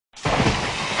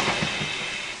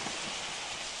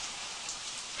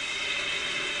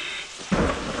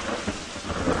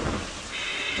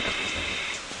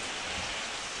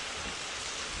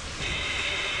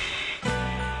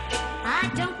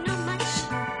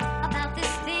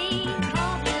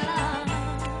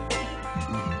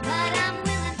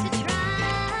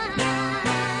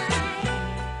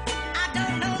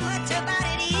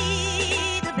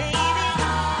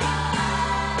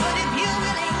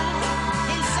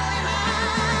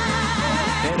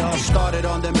started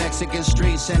on the Mexican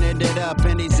streets and ended up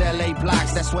in these LA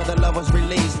blocks. That's where the love was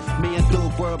released. Me and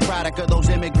Duke were a product of those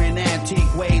immigrant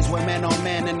antique ways, where men on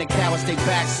men and the cowards take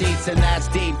back seats, and that's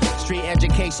deep. Street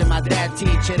education my dad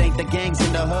teach. It ain't the gangs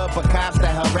in the hood but cops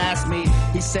that harass me.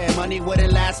 He said money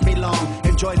wouldn't last me long.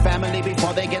 Enjoy family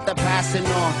before they get the passing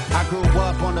on. I grew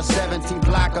up on the 17th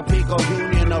block of Pico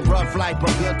Union. A rough life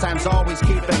but good times always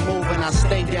keep it moving. I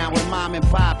stay down with mom and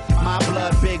pop. My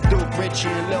blood, Big Duke, Richie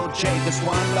and Lil J. This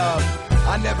one love.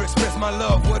 I never expressed my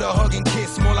love with a hug and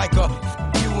kiss, more like a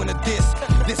you and a diss.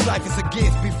 This life is a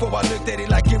gift. Before I looked at it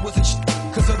like it wasn't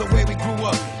cause of the way we grew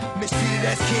up. Mistreated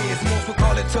as kids, most would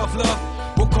call it tough love.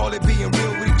 We'll call it being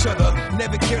real with each other.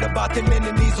 Never cared about them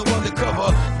enemies or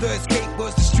undercover. The escape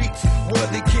was the streets, where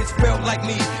the kids felt like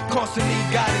me, constantly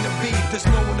guiding the beat. There's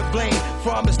no one to blame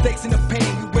for our mistakes and the pain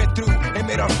we went through, and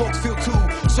made our folks feel too.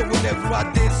 So whenever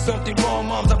I did something wrong,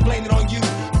 moms, I blame it on you,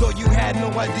 though you had no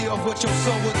idea of what your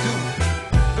son would do.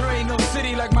 There ain't no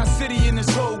city like my city in this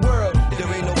whole world.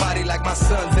 There ain't nobody like my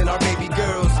sons and our baby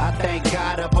girls. I thank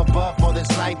God up above for this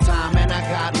lifetime, and I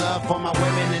got love for my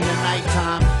women in the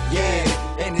nighttime.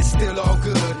 Yeah, and it's still all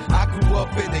good. I grew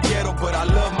up in the ghetto, but I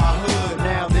love my hood.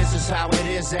 Now this is how it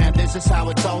is, and this is how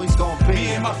it's always gonna be. Me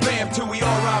and my fam till we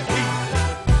R.I.P.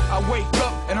 I wake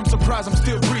up and I'm surprised I'm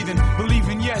still breathing,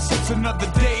 believing yes, it's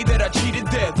another day that I cheated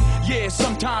death. Yeah,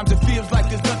 sometimes it feels like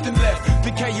there's nothing left.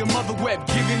 Think how your mother wept,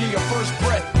 giving you your first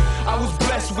breath. I was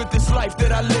blessed with this life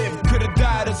that I lived. Could've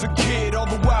died as a kid, all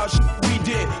the wild shit we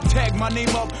did. Tag my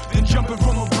name up, then jumping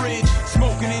from a bridge,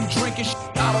 smoking and drinking shit.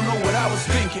 I don't know what I was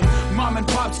thinking. Mom and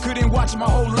pops couldn't watch my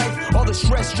whole life. All the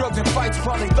stress, drugs, and fights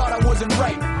probably thought I wasn't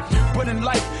right. But in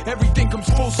life, everything comes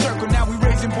full circle. Now we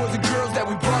raising boys and girls that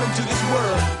we brought into this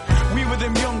world. We were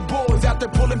them young boys out there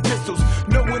pulling pistols.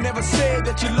 No one ever said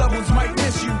that your loved ones might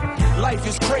miss you. Life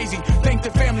is crazy, thank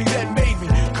the family that made me,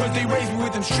 cause they raised me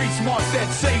with them street smarts that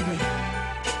saved me.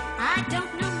 I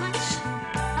don't know much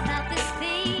about this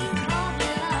thing called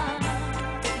love,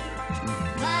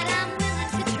 but I'm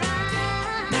willing to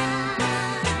try.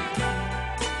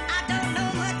 I don't know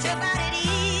much about it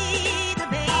either,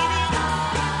 baby,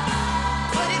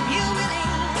 but if you're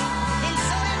willing, then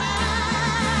so am I.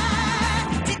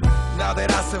 Now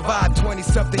that I survived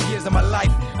 20-something years of my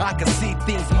life, I can see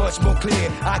things much more clear.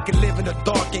 I can live in the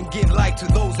dark and give light to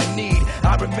those in need.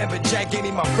 I remember Jack gave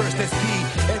me my first SP.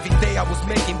 Every day I was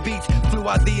making beats, flew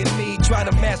out D and me, trying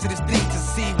to master this thing to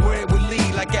see where it would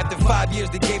lead. Like after 5 years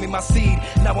they gave me my seed.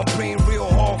 Now I'm praying real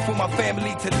hard for my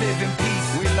family to live in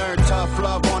peace. We learned tough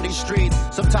love on these streets.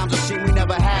 Sometimes it seemed we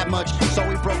never had much, so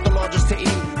we broke the law just to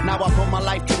eat. Now I put my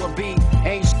life to a beat.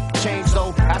 Ain't changed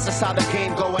though, that's just how the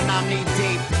game go, and I'm knee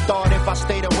deep. Thought if I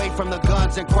stayed away from the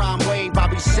guns and crime wave,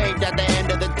 I'd be saved at the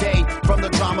end of the day from the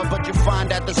drama, but you find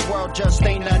that this world just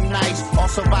ain't that nice. All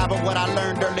survival what I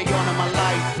learned early on in my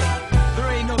life.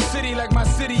 There ain't no city like my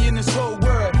city in this whole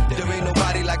world. There ain't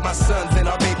nobody like my sons and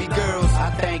our baby girls. I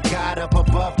thank God up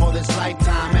above for this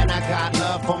lifetime, and I got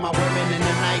love for my women in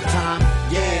the nighttime.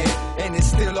 Yeah, and it's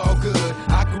still all good.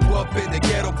 I grew up in the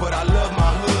ghetto, but I love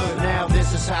my hood. Now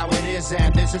this is how it is,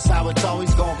 and this is how it's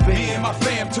always gonna be. Me and my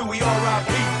fam till we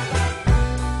R.I.P.